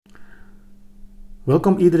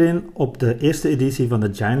Welkom iedereen op de eerste editie van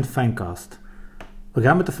de Giant Fancast. We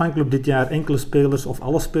gaan met de fanclub dit jaar enkele spelers of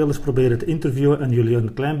alle spelers proberen te interviewen en jullie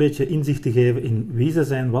een klein beetje inzicht te geven in wie ze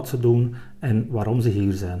zijn, wat ze doen en waarom ze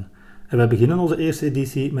hier zijn. En wij beginnen onze eerste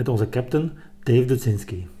editie met onze captain, Dave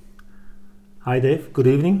Dudzinski. Hi Dave, good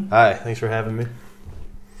evening. Hi, thanks for having me.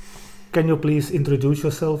 Can you please introduce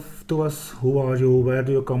yourself to us? Who are you? Where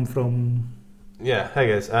do you come from? Yeah, hi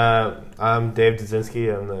guys. I'm Dave Dudzinski.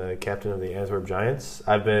 I'm the captain of the Antwerp Giants.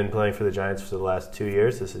 I've been playing for the Giants for the last 2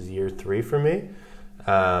 years. This is year 3 for me.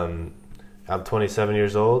 I'm 27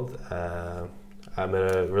 years old. I'm in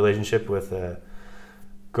a relationship with a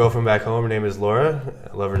girlfriend back home. Her name is Laura.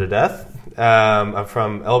 I love her to death. I'm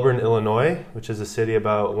from Elburn, Illinois, which is a city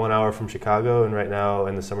about 1 hour from Chicago. And right now,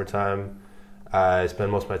 in the summertime, I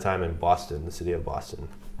spend most of my time in Boston, the city of Boston.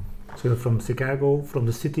 So you're from Chicago, from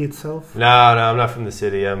the city itself? No, I'm not from the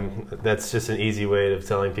city. That's just an easy way of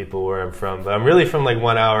telling people where I'm from. But I'm really from like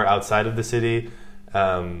 1 hour outside of the city.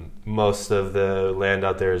 Most of the land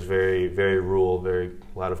out there is very, very rural, a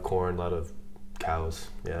lot of corn, a lot of cows,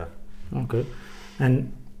 yeah. Okay.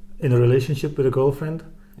 And in a relationship with a girlfriend?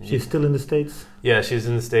 She's still in the States? Yeah, she's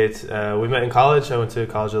in the States. We met in college. I went to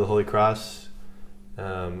College of the Holy Cross.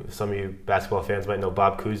 Some of you basketball fans might know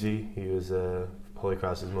Bob Cousy. He was Holy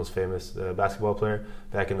Cross's most famous basketball player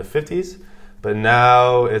back in the 50s. But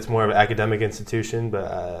now it's more of an academic institution,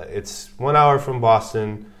 but it's 1 hour from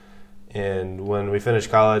Boston. And when we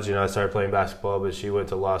finished college, I started playing basketball, but she went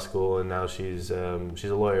to law school, and now she's a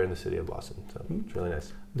lawyer in the city of Boston. So it's really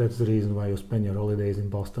nice. That's the reason why you spend your holidays in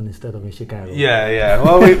Boston instead of in Chicago. Yeah.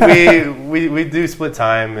 Well, we do split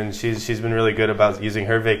time, and she's been really good about using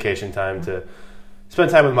her vacation time to spend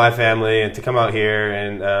time with my family and to come out here.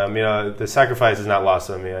 And the sacrifice is not lost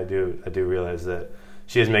on me. I do realize that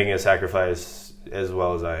she is making a sacrifice as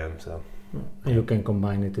well as I am. So and you can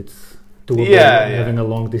combine it. It's having a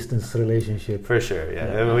long distance relationship. For sure, yeah.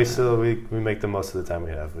 And we make the most of the time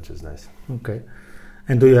we have, which is nice. Okay.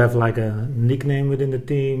 And do you have like a nickname within the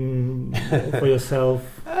team for yourself?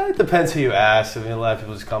 It depends who you ask. A lot of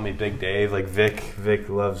people just call me Big Dave. Like Vic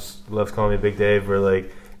loves calling me Big Dave. Or like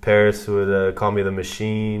Paris would call me the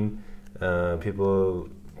Machine. People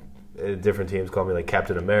at different teams call me like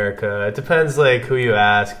Captain America. It depends like who you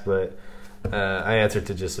ask, but I answer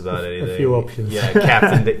to just about anything. A few options. Yeah,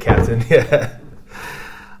 Captain, yeah.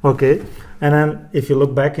 Okay, and then if you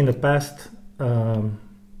look back in the past,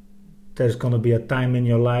 there's going to be a time in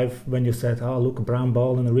your life when you said, oh, look, a brown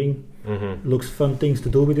ball in the ring. Mm-hmm. Looks fun things to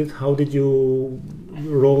do with it. How did you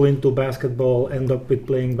roll into basketball, end up with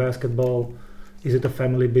playing basketball? Is it a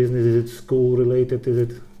family business? Is it school related? Is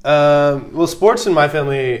it? Well, sports in my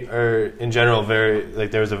family are, in general,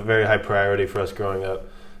 there was a very high priority for us growing up.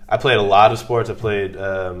 I played a lot of sports. I played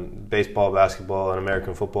baseball, basketball, and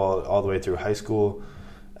American football all the way through high school.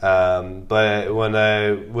 But when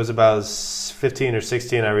I was about 15 or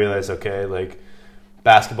 16, I realized, okay, like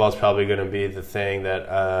basketball is probably going to be the thing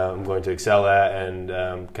that I'm going to excel at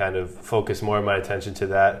and kind of focus more of my attention to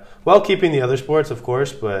that. While keeping the other sports, of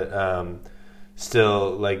course, but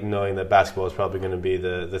still like knowing that basketball is probably going to be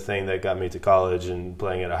the thing that got me to college and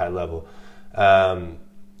playing at a high level.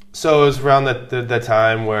 So it was around that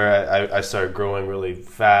time where I started growing really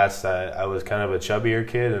fast. I was kind of a chubbier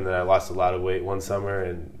kid, and then I lost a lot of weight one summer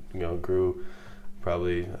and grew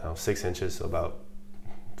probably 6 inches, so about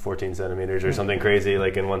 14 centimeters or something crazy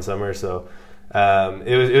like in one summer. So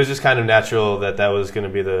it was just kind of natural that was going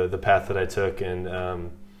to be the path that I took. And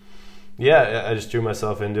I just drew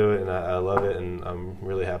myself into it, and I love it, and I'm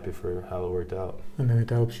really happy for how it worked out. And then it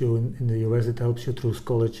helps you in the US. It helps you through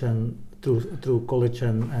college and through college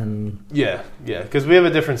and yeah, because we have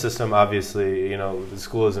a different system. Obviously, the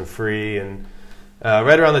school isn't free, and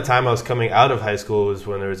right around the time I was coming out of high school was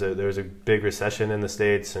when there was a big recession in the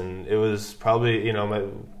States, and it was probably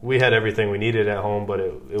we had everything we needed at home, but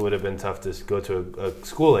it would have been tough to go to a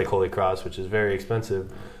school like Holy Cross, which is very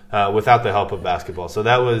expensive, without the help of basketball. So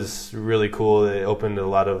that was really cool. It opened a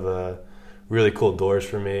lot of really cool doors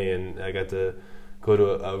for me, and I got to go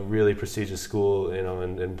to a really prestigious school,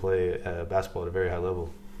 and play basketball at a very high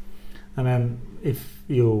level. And then if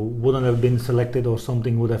you wouldn't have been selected or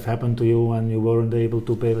something would have happened to you and you weren't able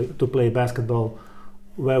to play basketball,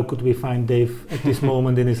 where could we find Dave at this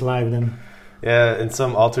moment in his life then? Yeah, in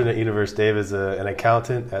some alternate universe, Dave is an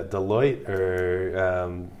accountant at Deloitte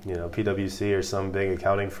or PwC or some big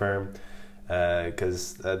accounting firm,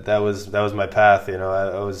 because that was my path.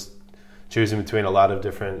 I was choosing between a lot of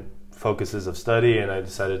different focuses of study, and I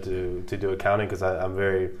decided to do accounting because I'm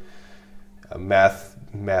very math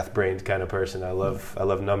brained kind of person. I love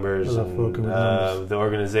numbers and numbers. The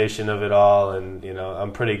organization of it all, and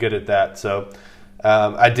I'm pretty good at that. So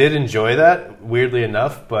I did enjoy that, weirdly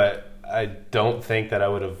enough, but I don't think that I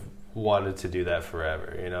would have wanted to do that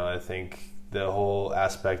forever. I think the whole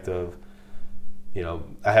aspect of,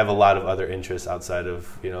 I have a lot of other interests outside of,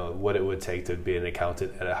 what it would take to be an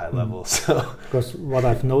accountant at a high level. So, because what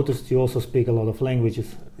I've noticed, you also speak a lot of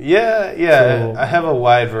languages. Yeah. So, I have a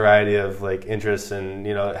wide variety of interests, and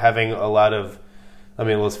having a lot of. I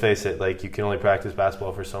mean, let's face it. You can only practice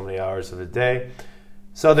basketball for so many hours of a day.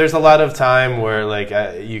 So there's a lot of time where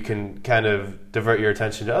you can kind of divert your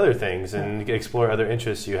attention to other things and explore other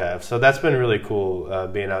interests you have. So that's been really cool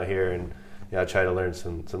being out here, and try to learn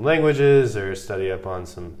some languages or study up on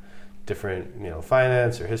some different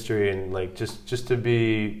finance or history, and just to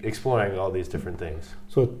be exploring all these different things.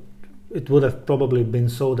 So it would have probably been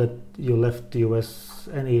so that you left the US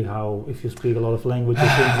anyhow if you speak a lot of languages,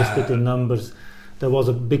 interested in numbers. There was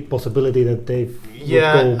a big possibility that they would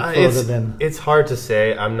go further than... It's hard to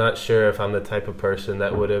say. I'm not sure if I'm the type of person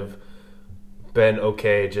that would have been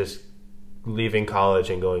okay just leaving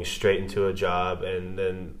college and going straight into a job and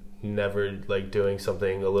then never doing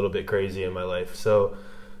something a little bit crazy in my life. So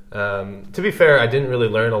to be fair, I didn't really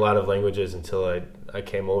learn a lot of languages until I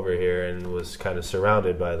came over here and was kind of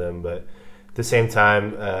surrounded by them. But at the same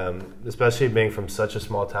time, especially being from such a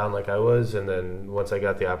small town like I was, and then once I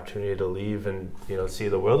got the opportunity to leave and see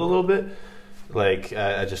the world a little bit,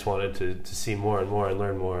 I just wanted to see more and more and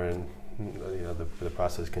learn more, and the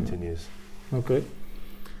process continues. Okay.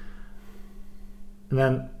 And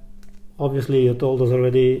then obviously you told us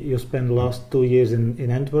already you spent the last 2 years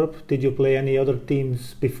in Antwerp. Did you play any other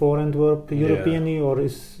teams before Antwerp European-y, or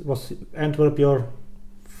was Antwerp your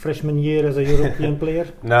freshman year as a European player?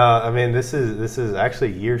 No, I mean this is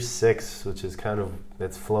actually year 6, which is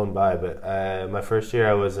it's flown by. But my first year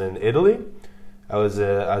I was in Italy. I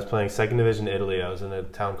was playing second division Italy. I was in a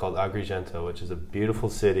town called Agrigento, which is a beautiful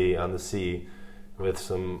city on the sea with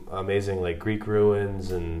some amazing Greek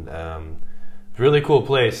ruins, and really cool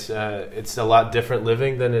place. It's a lot different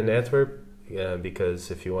living than in Antwerp, because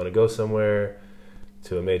if you want to go somewhere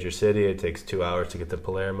to a major city, it takes 2 hours to get to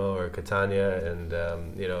Palermo or Catania, and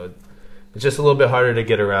it's just a little bit harder to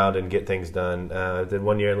get around and get things done. I did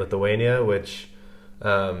 1 year in Lithuania, which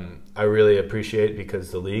I really appreciate because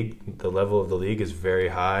the level of the league is very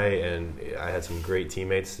high, and I had some great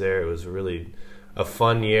teammates there. It was really a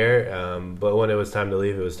fun year, but when it was time to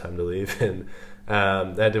leave, it was time to leave. And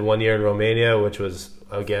I did 1 year in Romania, which was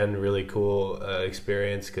again really cool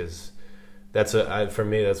experience, because for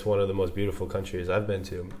me, that's one of the most beautiful countries I've been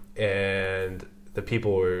to, and the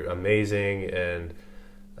people were amazing. And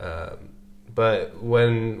but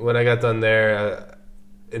when I got done there,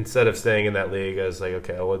 instead of staying in that league, I was like,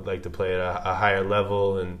 okay, I would like to play at a higher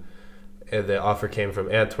level, and the offer came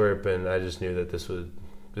from Antwerp, and I just knew that this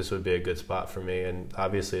would be a good spot for me, and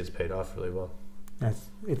obviously it's paid off really well. Yes,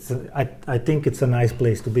 I think it's a nice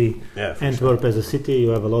place to be. Yeah, Antwerp as a city, you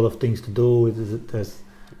have a lot of things to do.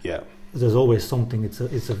 There's always something.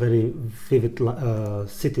 It's a very vivid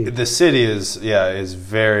city. The city is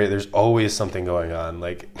very. There's always something going on.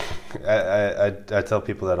 I tell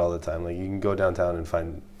people that all the time. You can go downtown and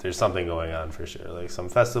find there's something going on for sure. Some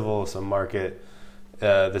festival, some market.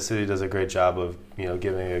 The city does a great job of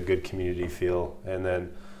giving a good community feel, and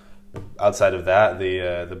then outside of that,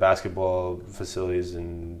 the basketball facilities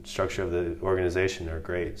and structure of the organization are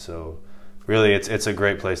great. So really, it's a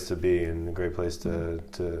great place to be, and a great place to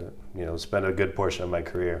spend a good portion of my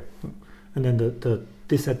career. And then the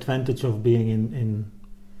disadvantage of being in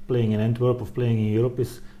playing in Antwerp, of playing in Europe,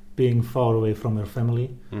 is being far away from your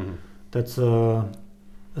family. Mm-hmm. That's a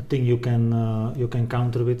thing you can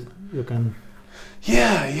counter with. You can.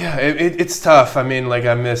 Yeah, it's tough. I mean,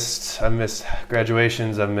 I missed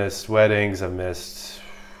graduations, I've missed weddings, I've missed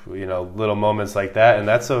little moments like that, and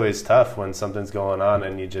that's always tough when something's going on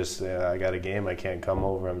and you just I got a game, I can't come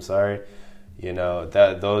over, I'm sorry.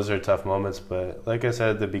 Those are tough moments, but like I said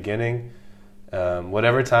at the beginning,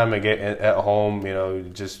 whatever time I get at home,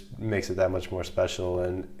 it just makes it that much more special.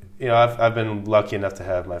 And I've been lucky enough to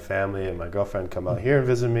have my family and my girlfriend come out here and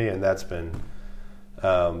visit me, and that's been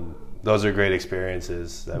those are great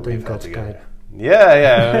experiences that we've had together.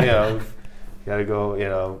 Yeah. Got to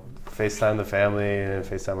go, FaceTime the family and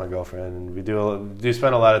FaceTime my girlfriend, and we do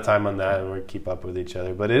spend a lot of time on that, and we keep up with each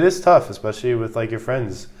other. But it is tough, especially with your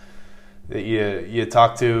friends that you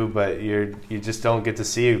talk to, but you just don't get to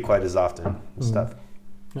see quite as often. It's tough.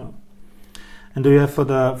 Yeah. And do you have for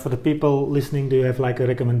the people listening? Do you have a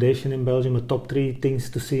recommendation in Belgium, a top 3 things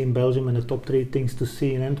to see in Belgium and the top 3 things to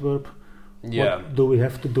see in Antwerp? Yeah. What do we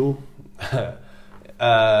have to do?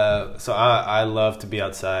 So I love to be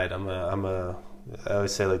outside. I'm a I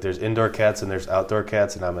always say like there's indoor cats and there's outdoor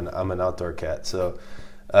cats, and I'm an outdoor cat. So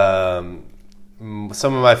some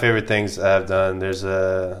of my favorite things I've done, there's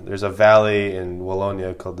a valley in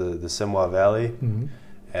Wallonia called the Simois Valley. Mm-hmm.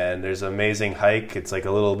 And there's an amazing hike. It's like a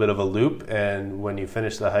little bit of a loop, and when you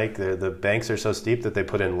finish the hike, the banks are so steep that they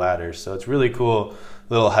put in ladders. So it's really cool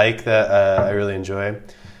little hike that I really enjoy.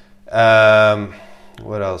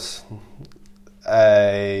 What else?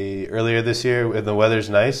 Earlier this year, when the weather's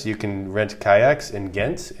nice, you can rent kayaks in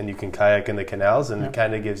Ghent, and you can kayak in the canals, and it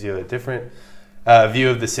kind of gives you a different view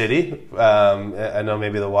of the city. I know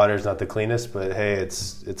maybe the water's not the cleanest, but hey,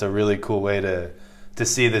 it's a really cool way to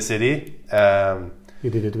see the city. You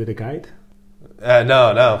did it with a guide?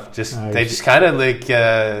 No. They just kind of like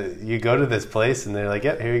you go to this place and they're like,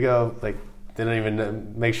 yeah, here you go. Like they don't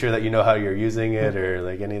even make sure that you know how you're using it or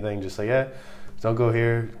like anything. Just like, yeah, don't go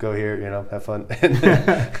here, have fun.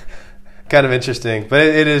 Kind of interesting, but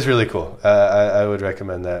it is really cool. I would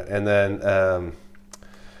recommend that. And then,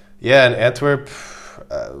 in Antwerp,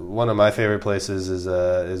 one of my favorite places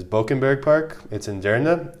is Bokenberg Park. It's in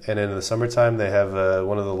Deurne, and in the summertime they have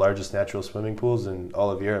one of the largest natural swimming pools in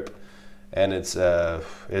all of Europe, and it's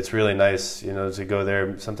really nice, to go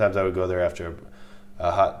there. Sometimes I would go there after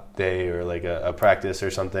a hot day or like a practice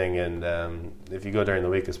or something, and if you go during the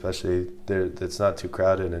week, especially, it's not too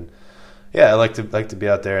crowded, and I like to be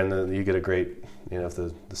out there, and then you get a great, if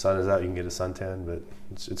the sun is out, you can get a suntan, but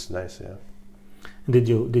it's nice, yeah. Did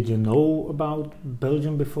you know about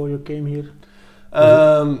Belgium before you came here?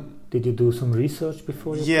 Did you do some research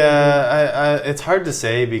before you came here? It's hard to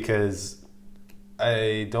say because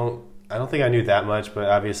I don't think I knew that much, but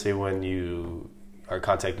obviously when you are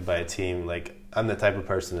contacted by a team, like I'm the type of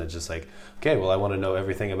person that's just like, okay, well I want to know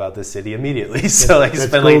everything about this city immediately. So like I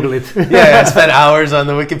spent hours on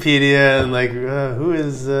the Wikipedia and like who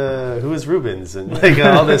is Rubens and like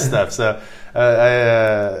all this stuff. So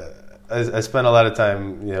I spent a lot of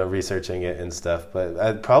time, researching it and stuff. But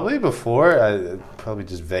I probably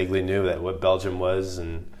just vaguely knew that what Belgium was,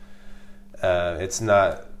 and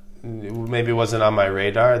maybe it wasn't on my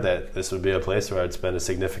radar that this would be a place where I'd spend a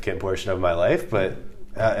significant portion of my life. But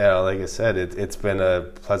like I said, it's been a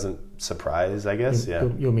pleasant surprise, I guess. Yeah.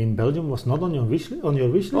 You mean Belgium was not on your wish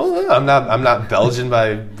list? Well, I'm not Belgian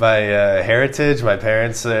by heritage. My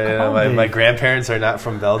parents, my grandparents are not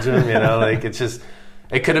from Belgium. Like it's just.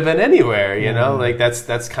 It could have been anywhere, like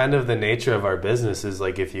that's kind of the nature of our business is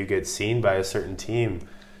like if you get seen by a certain team,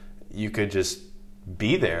 you could just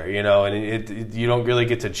be there, and you don't really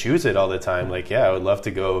get to choose it all the time. Like, yeah, I would love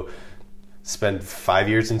to go spend 5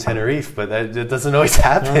 years in Tenerife, but that doesn't always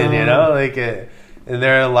happen, and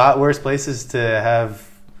there are a lot worse places to have,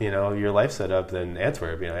 your life set up than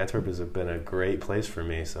Antwerp. Antwerp has been a great place for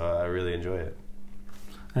me, so I really enjoy it.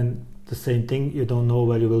 And the same thing, you don't know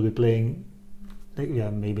where you will be playing.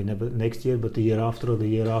 Maybe never next year, but the year after or the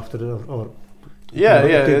year after,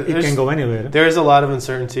 it can go anywhere. There's a lot of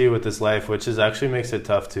uncertainty with this life, which actually makes it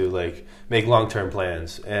tough to like make long-term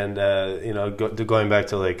plans. And going back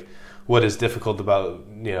to like what is difficult about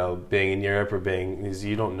being in Europe is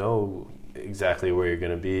you don't know exactly where you're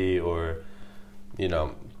going to be or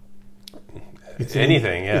anything.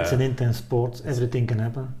 It's an intense sport. Everything can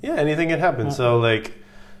happen. Yeah, anything can happen. So like.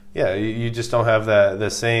 Yeah, you just don't have the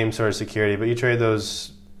same sort of security, but you trade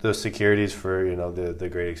those securities for the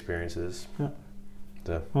great experiences. Yeah.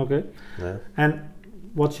 So, okay. Yeah. And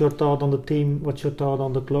what's your thought on the team? What's your thought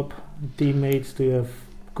on the club? Teammates? Do you have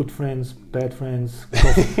good friends, bad friends?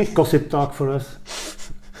 Gossip talk for us.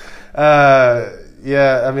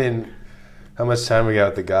 Yeah, I mean, how much time we got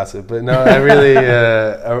with the gossip? But no, I really,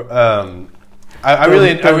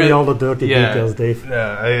 tell me all the dirty details, Dave.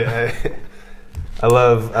 Yeah, I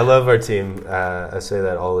love our team. I say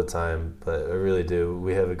that all the time, but I really do.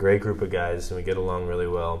 We have a great group of guys, and we get along really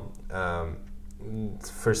well.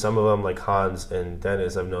 For some of them, like Hans and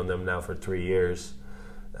Dennis, I've known them now for 3 years.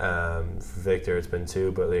 For Victor, it's been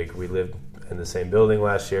 2, but like we lived in the same building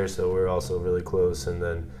last year, so we're also really close. And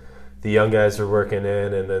then the young guys are working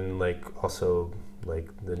in, and then like also like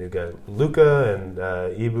the new guy Luca and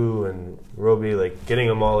Ibu and Roby, like getting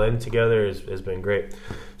them all in together has been great.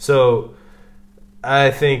 So.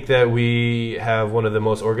 I think that we have one of the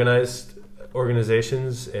most organized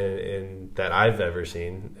organizations in that I've ever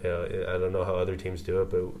seen. I don't know how other teams do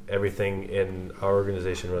it, but everything in our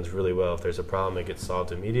organization runs really well. If there's a problem, it gets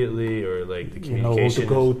solved immediately, or like the communication. You know who to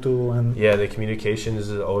go to, and the communication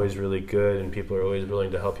is always really good, and people are always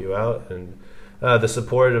willing to help you out. And the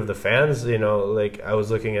support of the fans, like I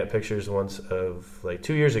was looking at pictures once of like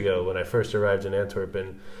 2 years ago when I first arrived in Antwerp,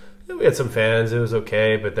 and we had some fans. It was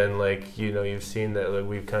okay, but then you've seen that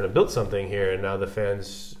we've kind of built something here, and now the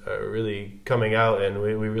fans are really coming out, and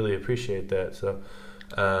we really appreciate that. So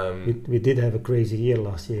we did have a crazy year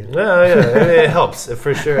last year. Yeah, it helps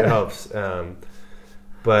for sure. It helps,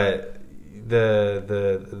 but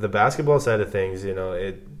the basketball side of things,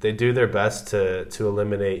 they do their best to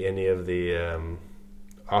eliminate any of the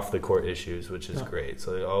off the court issues, which is great.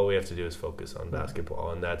 So all we have to do is focus on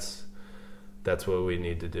basketball, and that's what we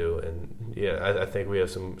need to do. And I think we have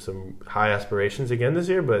some high aspirations again this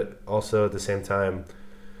year, but also at the same time,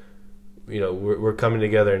 we're coming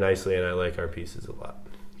together nicely, and I like our pieces a lot.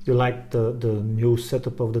 You like the new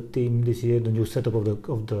setup of the team this year, the new setup of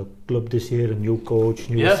the club this year, a new coach,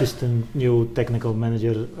 new assistant, new technical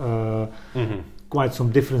manager. Quite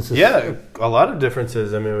some differences. Yeah, a lot of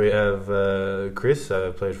differences. I mean, we have Chris.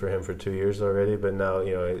 I've played for him for 2 years already, but now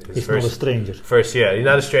he's not a stranger. He's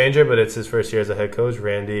not a stranger, but it's his first year as a head coach.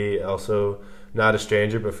 Randy, also not a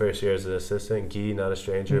stranger, but first year as an assistant. Guy, not a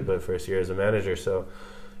stranger, but first year as a manager. So,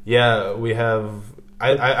 yeah, we have.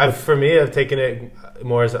 For me, I've taken it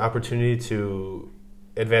more as an opportunity to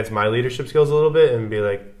advance my leadership skills a little bit and be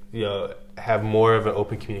have more of an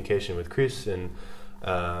open communication with Chris, and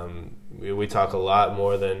we talk a lot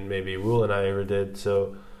more than maybe Rule and I ever did,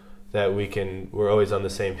 so that we're always on the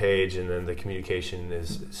same page, and then the communication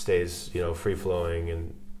stays free flowing,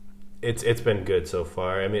 and it's been good so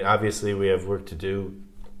far. I mean, obviously we have work to do,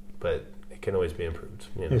 but it can always be improved.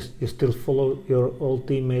 You still follow your old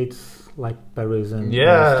teammates like Paris, and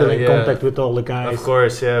still in contact with all the guys? Of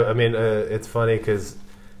course, yeah. I mean, it's funny because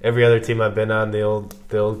every other team I've been on, the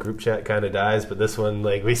old group chat kind of dies, but this one,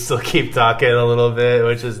 we still keep talking a little bit,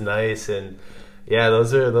 which is nice. And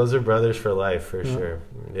those are brothers for life for sure.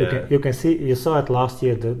 Yeah. You can see, you saw it last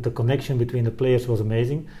year. The connection between the players was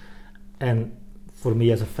amazing, and for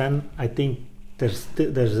me as a fan, I think there's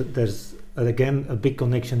again a big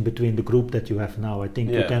connection between the group that you have now. I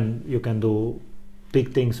think you can do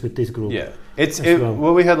big things with this group. Yeah,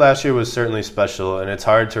 what we had last year was certainly special, and it's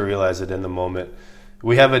hard to realize it in the moment.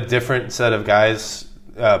 We have a different set of guys,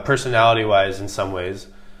 personality-wise, in some ways.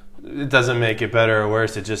 It doesn't make it better or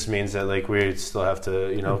worse. It just means that we still have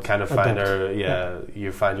to, kind of find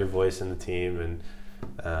you find your voice in the team, and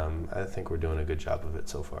I think we're doing a good job of it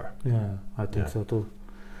so far. Yeah, I think so too.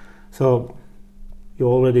 So you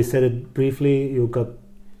already said it briefly. You got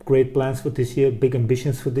great plans for this year, big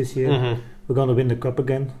ambitions for this year. Mm-hmm. We're going to win the cup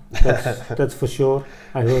again. That's for sure.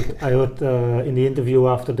 I heard in the interview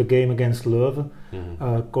after the game against Leuven,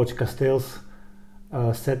 Coach Casteels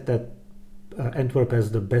said that Antwerp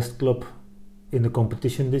has the best club in the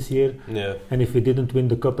competition this year. Yeah. And if we didn't win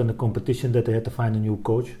the cup in the competition, that they had to find a new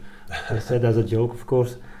coach. I said as a joke, of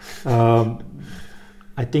course.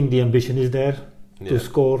 I think the ambition is there to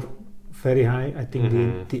score very high. I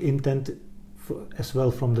think the intent as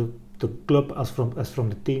well from the club as from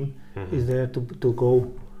the team is there to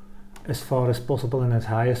go as far as possible and as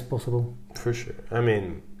high as possible. For sure. I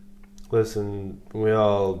mean, listen, we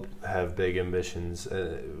all have big ambitions.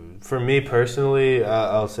 For me personally,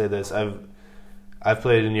 I'll say this: I've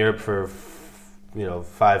played in Europe for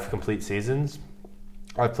 5 complete seasons.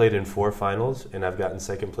 I've played in 4 finals, and I've gotten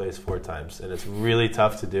second place 4 times, and it's really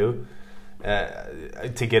tough to do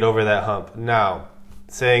to get over that hump. Now,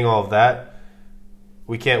 saying all of that,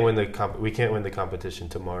 we can't win the competition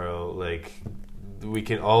tomorrow.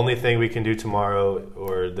 Only thing we can do tomorrow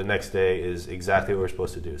or the next day is exactly what we're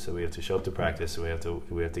supposed to do. So we have to show up to practice. So we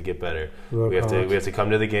have to get better. We have to come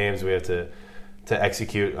to the games. We have to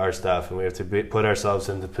execute our stuff, and we have to put ourselves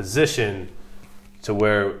in the position to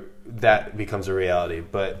where that becomes a reality.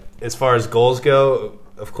 But as far as goals go,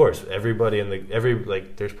 of course, everybody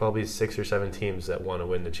there's probably 6 or 7 teams that want to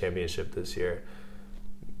win the championship this year.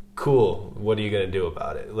 Cool. What are you going to do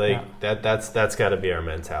about it? That's got to be our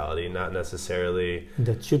mentality, not necessarily.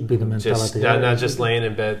 That should be the mentality. Not just laying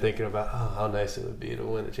in bed thinking about how nice it would be to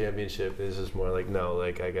win the championship. It's just more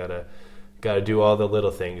I gotta do all the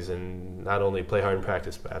little things, and not only play hard in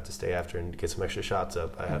practice, but I have to stay after and get some extra shots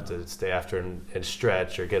up. I have to stay after and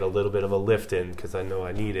stretch or get a little bit of a lift in because I know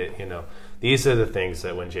I need it. These are the things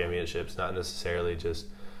that win championships, not necessarily just.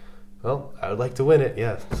 Well, I would like to win it.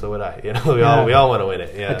 Yeah, so would I. We all want to win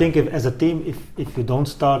it. Yeah. I think as a team, if you don't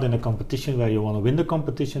start in a competition where you want to win the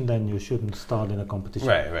competition, then you shouldn't start in a competition.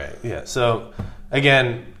 Right. Yeah. So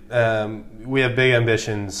again, we have big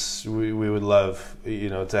ambitions. We would love,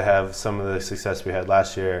 to have some of the success we had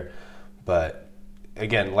last year, but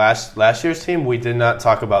again, last year's team, we did not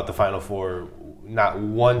talk about the Final Four not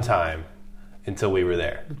one time until we were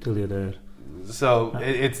there. Until you're there. So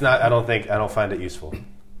it's not. I don't find it useful.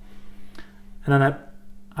 And then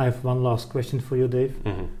I have one last question for you, Dave.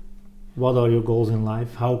 what are your goals in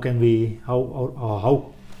life?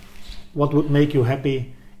 What would make you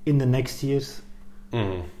happy in the next years?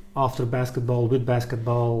 After basketball, with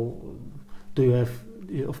basketball, do you have?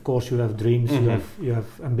 Of course, you have dreams. You have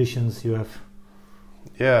ambitions. You have.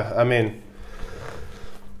 Yeah, I mean,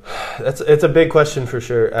 it's a big question for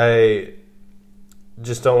sure. I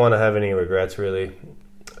just don't want to have any regrets, really.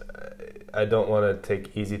 I don't want to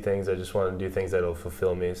take easy things. I just want to do things that will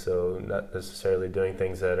fulfill me. So not necessarily doing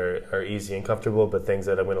things that are easy and comfortable, but things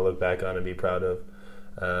that I'm going to look back on and be proud of.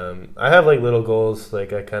 I have like little goals.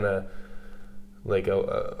 Like I kind of like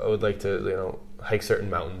I would like to hike certain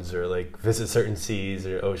mountains or like visit certain seas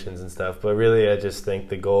or oceans and stuff. But really, I just think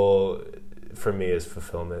the goal for me is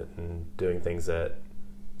fulfillment and doing things that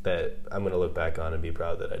I'm going to look back on and be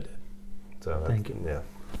proud that I did. So thank you. Yeah.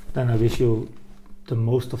 Then I wish you the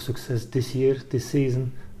most of success this year, this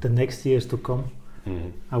season, the next years to come.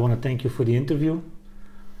 I want to thank you for the interview.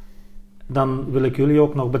 Dan wil ik jullie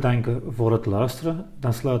ook nog bedanken voor het luisteren.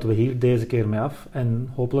 Dan sluiten we hier deze keer mee af. En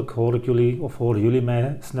hopelijk horen jullie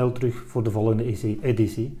mij snel terug voor de volgende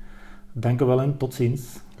editie. Dank u wel en tot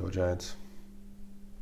ziens. Go Giants.